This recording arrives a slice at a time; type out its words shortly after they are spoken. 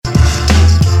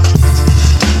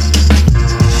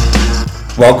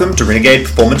Welcome to Renegade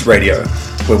Performance Radio,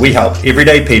 where we help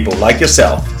everyday people like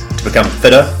yourself to become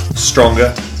fitter,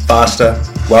 stronger, faster,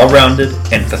 well-rounded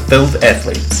and fulfilled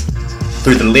athletes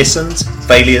through the lessons,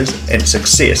 failures and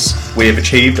success we have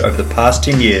achieved over the past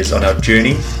 10 years on our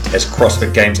journey as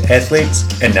CrossFit Games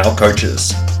athletes and now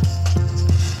coaches.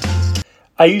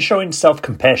 Are you showing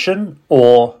self-compassion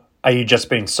or are you just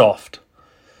being soft?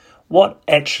 What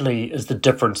actually is the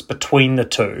difference between the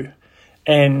two,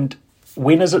 and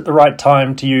when is it the right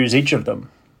time to use each of them?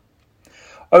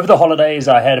 Over the holidays,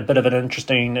 I had a bit of an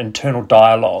interesting internal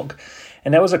dialogue,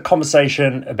 and that was a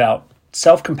conversation about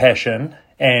self-compassion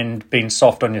and being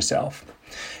soft on yourself.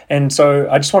 And so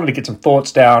I just wanted to get some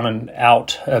thoughts down and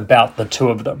out about the two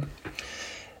of them.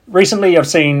 Recently, I've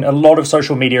seen a lot of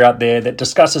social media out there that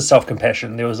discusses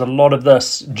self-compassion. There was a lot of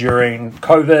this during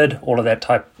COVID, all of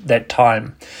that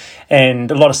time,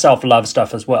 and a lot of self-love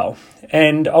stuff as well.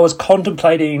 And I was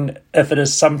contemplating if it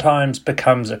is sometimes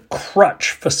becomes a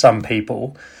crutch for some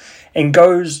people and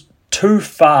goes too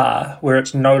far where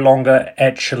it's no longer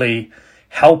actually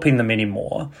helping them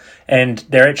anymore, and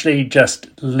they're actually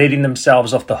just letting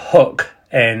themselves off the hook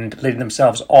and letting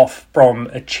themselves off from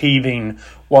achieving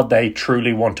what they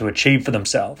truly want to achieve for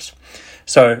themselves.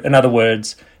 So, in other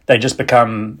words, they just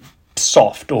become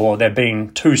soft, or they're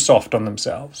being too soft on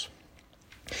themselves.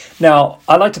 Now,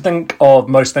 I like to think of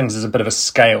most things as a bit of a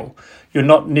scale. You're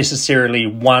not necessarily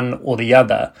one or the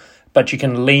other, but you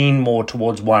can lean more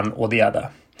towards one or the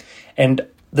other. And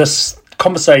this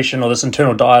conversation or this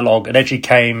internal dialogue, it actually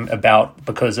came about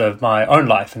because of my own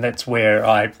life, and that's where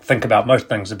I think about most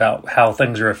things, about how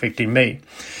things are affecting me.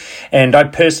 And I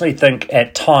personally think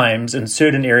at times in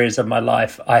certain areas of my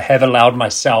life, I have allowed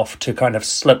myself to kind of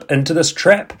slip into this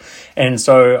trap, and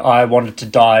so I wanted to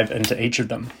dive into each of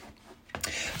them.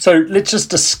 So let's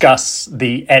just discuss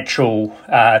the actual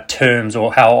terms,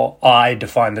 or how I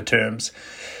define the terms.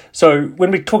 So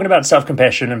when we're talking about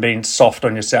self-compassion and being soft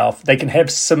on yourself, they can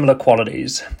have similar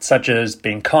qualities, such as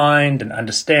being kind and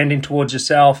understanding towards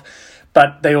yourself,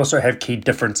 but they also have key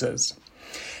differences.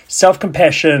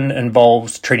 Self-compassion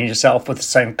involves treating yourself with the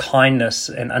same kindness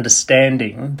and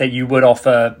understanding that you would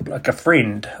offer like a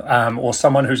friend or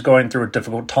someone who's going through a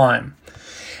difficult time.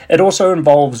 It also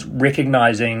involves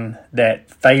recognizing that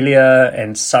failure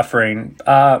and suffering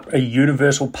are a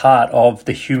universal part of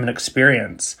the human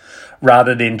experience,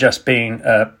 rather than just being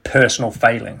a personal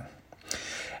failing.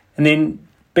 And then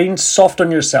being soft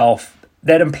on yourself,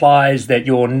 that implies that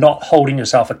you're not holding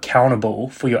yourself accountable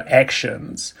for your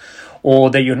actions, or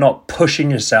that you're not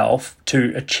pushing yourself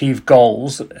to achieve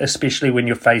goals, especially when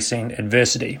you're facing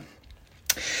adversity.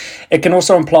 It can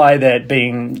also imply that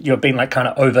you're being like kind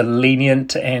of over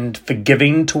lenient and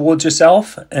forgiving towards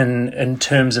yourself in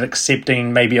terms of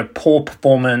accepting maybe a poor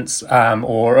performance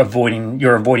or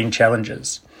avoiding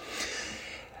challenges.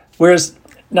 Whereas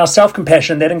now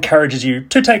self-compassion, that encourages you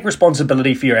to take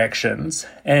responsibility for your actions,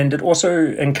 and it also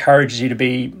encourages you to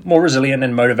be more resilient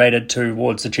and motivated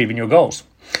towards achieving your goals.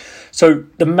 So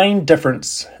the main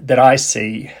difference that I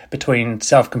see between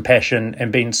self-compassion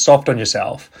and being soft on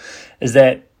yourself is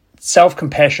that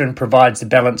self-compassion provides the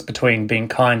balance between being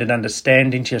kind and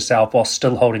understanding to yourself while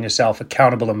still holding yourself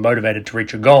accountable and motivated to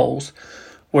reach your goals,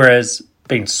 whereas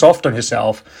being soft on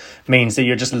yourself means that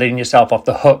you're just letting yourself off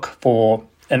the hook for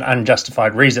an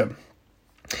unjustified reason.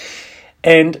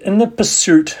 And in the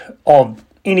pursuit of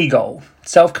any goal,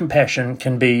 self-compassion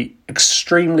can be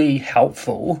extremely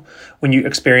helpful when you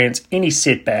experience any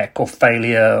setback or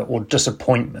failure or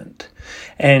disappointment.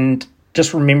 And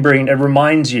just remembering, it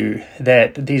reminds you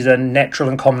that these are natural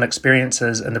and common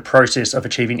experiences in the process of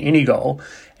achieving any goal,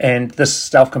 and this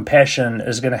self-compassion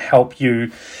is going to help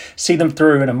you see them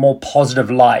through in a more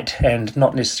positive light and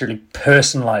not necessarily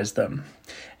personalize them.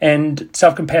 And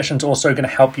self-compassion is also going to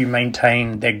help you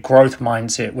maintain that growth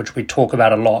mindset, which we talk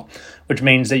about a lot, which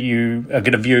means that you are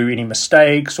going to view any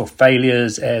mistakes or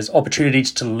failures as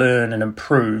opportunities to learn and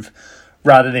improve,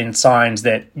 rather than signs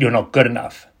that you're not good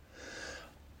enough.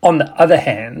 On the other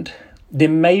hand, there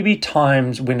may be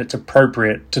times when it's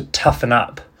appropriate to toughen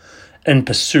up in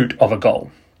pursuit of a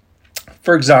goal.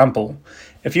 For example,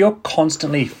 if you're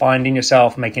constantly finding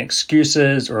yourself making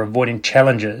excuses or avoiding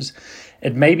challenges,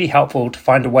 it may be helpful to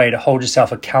find a way to hold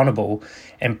yourself accountable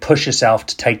and push yourself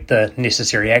to take the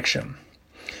necessary action.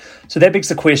 So that begs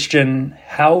the question,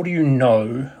 how do you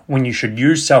know when you should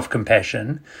use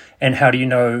self-compassion, and how do you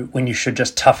know when you should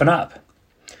just toughen up?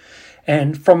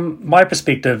 And from my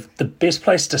perspective, the best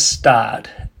place to start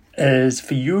is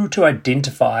for you to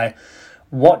identify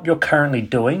what you're currently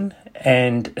doing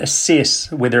and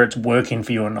assess whether it's working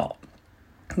for you or not.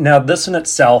 Now, this in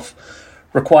itself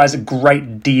requires a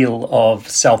great deal of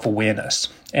self-awareness.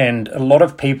 And a lot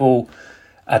of people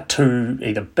are too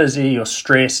either busy or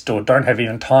stressed or don't have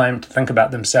even time to think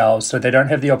about themselves, so they don't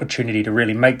have the opportunity to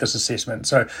really make this assessment.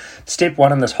 So step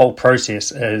one in this whole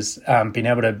process is being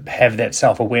able to have that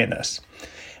self-awareness.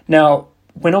 Now,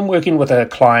 when I'm working with a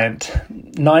client,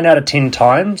 9 out of 10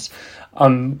 times,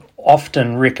 I'm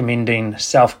often recommending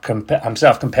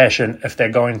self-compassion if they're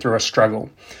going through a struggle.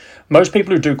 Most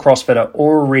people who do CrossFit are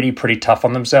already pretty tough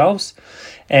on themselves,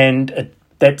 and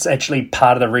that's actually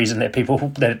part of the reason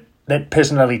that that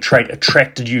personality trait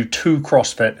attracted you to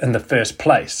CrossFit in the first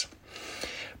place.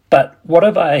 But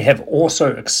what I have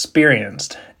also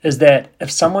experienced is that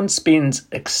if someone spends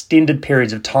extended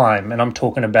periods of time, and I'm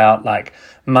talking about like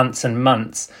months and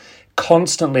months,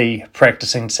 constantly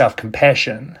practicing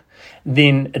self-compassion,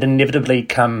 then it inevitably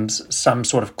comes some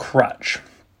sort of crutch.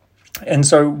 And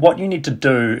so what you need to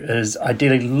do is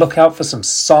ideally look out for some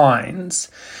signs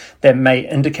that may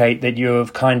indicate that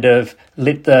you've kind of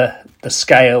let the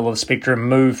scale or the spectrum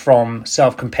move from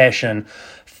self-compassion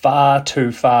far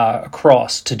too far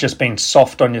across to just being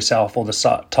soft on yourself all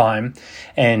the time,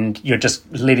 and you're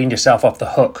just letting yourself off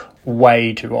the hook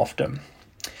way too often.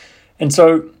 And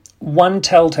so one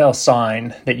telltale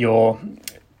sign that you're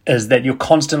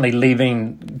constantly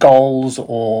leaving goals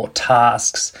or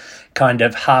tasks kind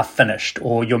of half finished,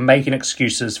 or you're making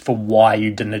excuses for why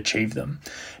you didn't achieve them.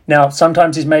 Now,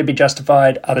 sometimes these may be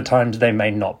justified, other times they may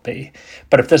not be.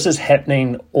 But if this is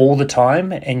happening all the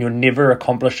time and you're never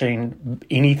accomplishing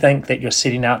anything that you're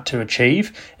setting out to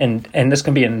achieve, and this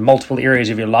can be in multiple areas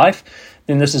of your life,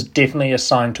 then this is definitely a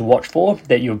sign to watch for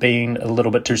that you're being a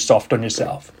little bit too soft on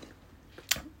yourself.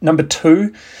 Number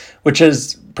 2, which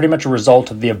is pretty much a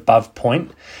result of the above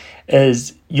point,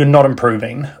 is you're not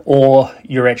improving or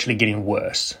you're actually getting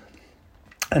worse.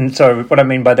 And so what I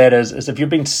mean by that is if you've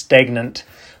been stagnant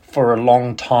for a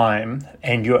long time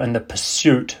and you're in the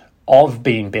pursuit of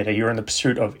being better, you're in the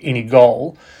pursuit of any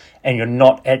goal, and you're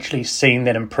not actually seeing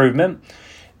that improvement,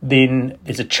 then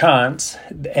there's a chance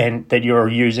that you're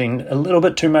using a little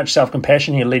bit too much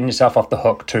self-compassion, you're letting yourself off the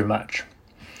hook too much.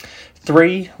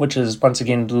 3, which is once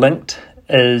again linked,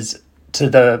 is to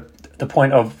the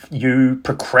point of you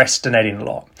procrastinating a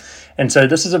lot. And so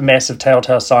this is a massive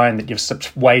telltale sign that you've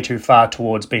slipped way too far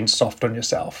towards being soft on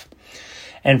yourself.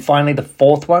 And finally, the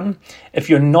 4th one, if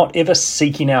you're not ever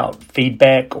seeking out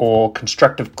feedback or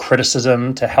constructive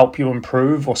criticism to help you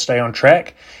improve or stay on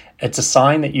track, it's a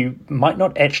sign that you might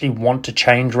not actually want to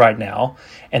change right now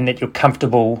and that you're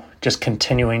comfortable just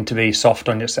continuing to be soft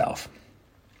on yourself.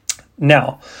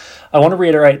 Now, I want to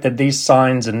reiterate that these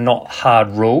signs are not hard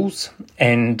rules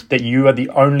and that you are the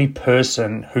only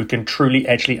person who can truly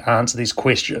actually answer these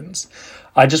questions.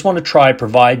 I just want to try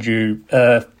provide you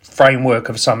a framework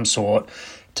of some sort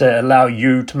to allow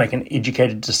you to make an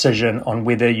educated decision on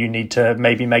whether you need to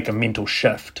maybe make a mental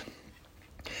shift.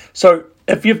 So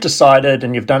if you've decided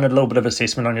and you've done a little bit of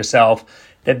assessment on yourself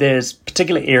that there's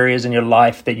particular areas in your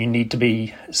life that you need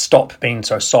to stop being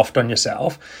so soft on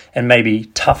yourself and maybe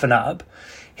toughen up,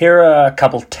 here are a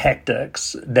couple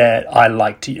tactics that I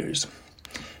like to use.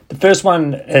 The first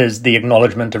one is the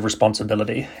acknowledgement of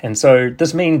responsibility. And so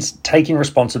this means taking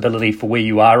responsibility for where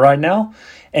you are right now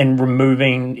and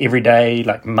removing everyday,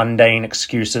 mundane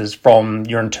excuses from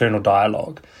your internal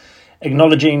dialogue.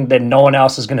 Acknowledging that no one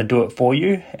else is going to do it for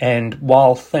you. And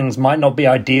while things might not be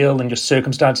ideal and your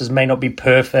circumstances may not be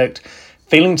perfect,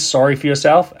 feeling sorry for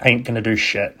yourself ain't going to do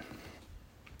shit.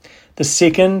 The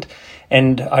second,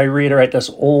 and I reiterate this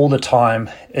all the time,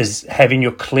 is having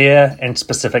your clear and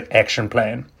specific action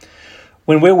plan.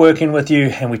 When we're working with you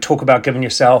and we talk about giving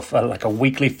yourself a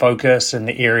weekly focus in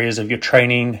the areas of your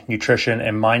training, nutrition,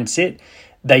 and mindset,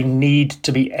 they need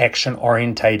to be action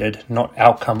orientated, not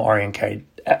outcome orientated.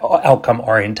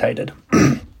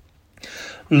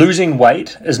 Losing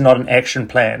weight is not an action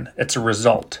plan, it's a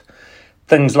result.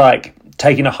 Things like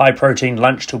taking a high protein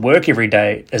lunch to work every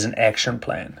day is an action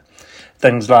plan.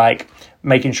 Things like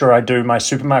making sure I do my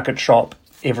supermarket shop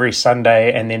every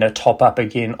Sunday and then a top up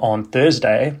again on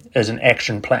Thursday is an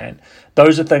action plan.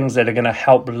 Those are things that are going to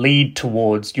help lead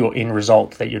towards your end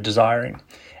result that you're desiring.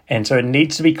 And so it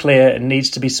needs to be clear, it needs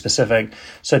to be specific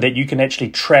so that you can actually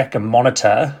track and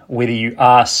monitor whether you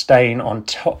are staying on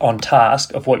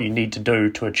task of what you need to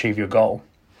do to achieve your goal.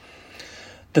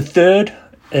 The third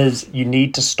is you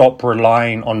need to stop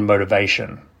relying on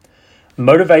motivation.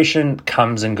 Motivation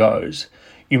comes and goes.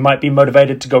 You might be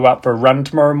motivated to go out for a run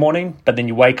tomorrow morning, but then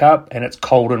you wake up and it's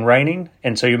cold and raining,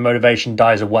 and so your motivation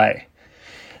dies away.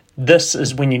 This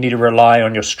is when you need to rely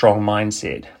on your strong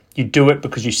mindset. You do it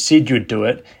because you said you'd do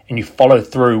it, and you follow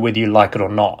through whether you like it or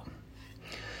not.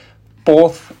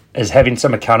 Fourth is having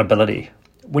some accountability.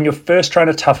 when you're first trying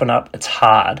to toughen up, it's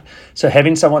hard. So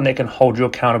having someone that can hold you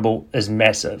accountable is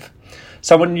massive.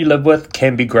 Someone you live with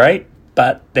can be great,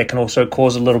 but that can also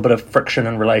cause a little bit of friction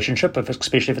in relationship,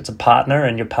 especially if it's a partner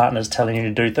and your partner's telling you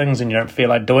to do things and you don't feel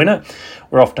like doing it.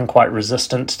 We're often quite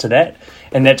resistant to that.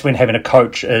 And that's when having a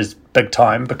coach is big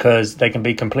time, because they can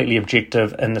be completely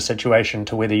objective in the situation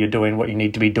to whether you're doing what you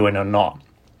need to be doing or not.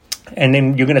 And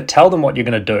then you're going to tell them what you're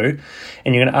going to do,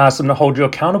 and you're going to ask them to hold you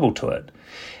accountable to it.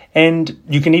 And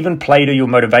you can even play to your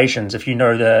motivations. If you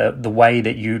know the way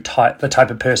that the type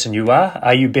of person you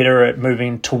are you better at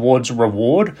moving towards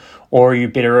reward, or are you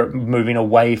better at moving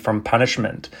away from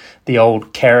punishment? The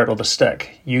old carrot or the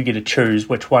stick. You get to choose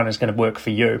which one is going to work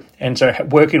for you. And so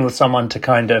working with someone to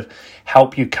kind of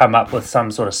help you come up with some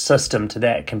sort of system to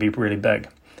that can be really big.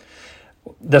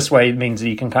 This way it means that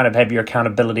you can kind of have your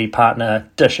accountability partner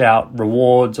dish out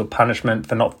rewards or punishment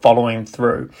for not following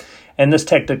through. And this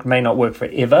tactic may not work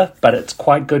forever, but it's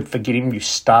quite good for getting you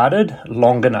started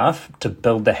long enough to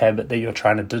build the habit that you're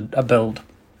trying to build.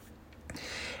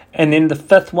 And then the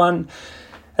fifth one,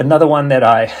 another one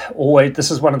that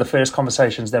this is one of the first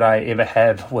conversations that I ever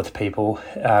have with people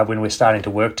when we're starting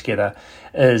to work together,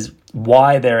 is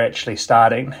why they're actually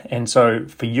starting. And so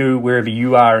for you, wherever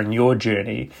you are in your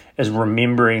journey, is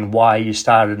remembering why you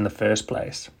started in the first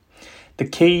place. The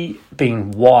key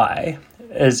being why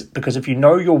is because if you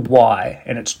know your why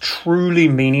and it's truly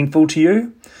meaningful to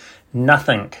you,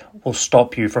 nothing will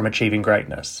stop you from achieving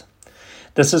greatness.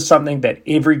 This is something that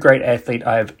every great athlete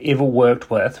I have ever worked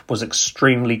with was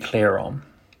extremely clear on.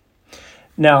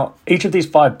 Now, each of these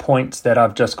 5 points that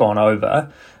I've just gone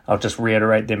over, I'll just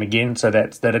reiterate them again. So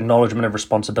that's that acknowledgement of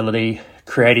responsibility,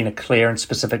 creating a clear and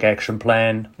specific action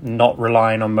plan, not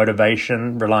relying on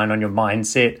motivation, relying on your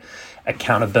mindset,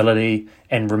 accountability,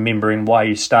 and remembering why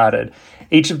you started.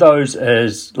 Each of those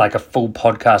is like a full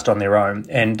podcast on their own.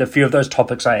 And a few of those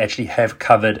topics I actually have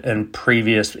covered in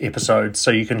previous episodes.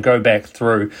 So you can go back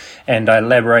through and I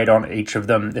elaborate on each of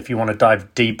them if you want to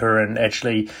dive deeper and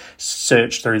actually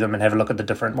search through them and have a look at the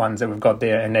different ones that we've got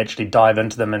there and actually dive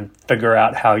into them and figure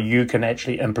out how you can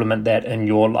actually implement that in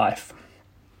your life.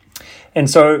 And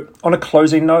so on a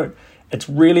closing note, it's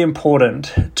really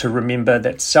important to remember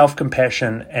that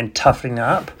self-compassion and toughening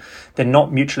up, they're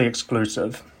not mutually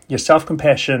exclusive. Your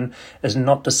self-compassion is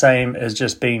not the same as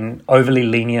just being overly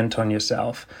lenient on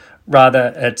yourself.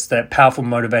 Rather, it's that powerful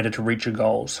motivator to reach your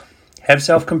goals. Have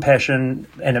self-compassion,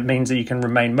 and it means that you can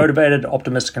remain motivated,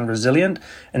 optimistic, and resilient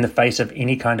in the face of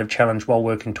any kind of challenge while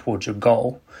working towards your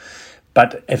goal.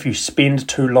 But if you spend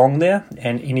too long there,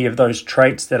 and any of those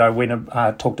traits that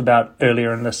I talked about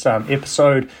earlier in this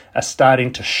episode are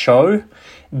starting to show,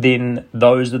 then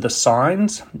those are the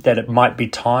signs that it might be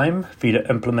time for you to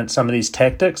implement some of these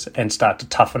tactics and start to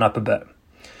toughen up a bit.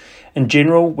 In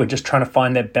general, we're just trying to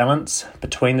find that balance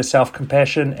between the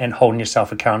self-compassion and holding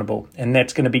yourself accountable, and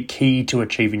that's going to be key to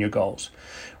achieving your goals.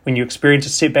 When you experience a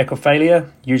setback or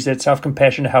failure, use that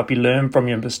self-compassion to help you learn from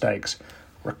your mistakes,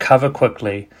 recover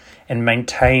quickly, and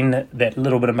maintain that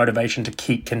little bit of motivation to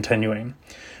keep continuing.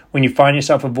 When you find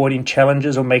yourself avoiding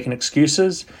challenges or making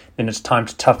excuses, then it's time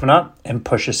to toughen up and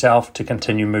push yourself to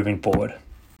continue moving forward.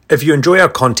 If you enjoy our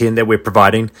content that we're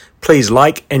providing, please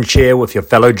like and share with your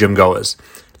fellow gym goers.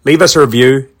 Leave us a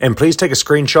review and please take a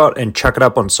screenshot and chuck it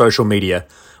up on social media.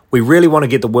 We really want to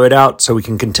get the word out so we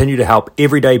can continue to help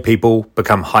everyday people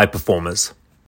become high performers.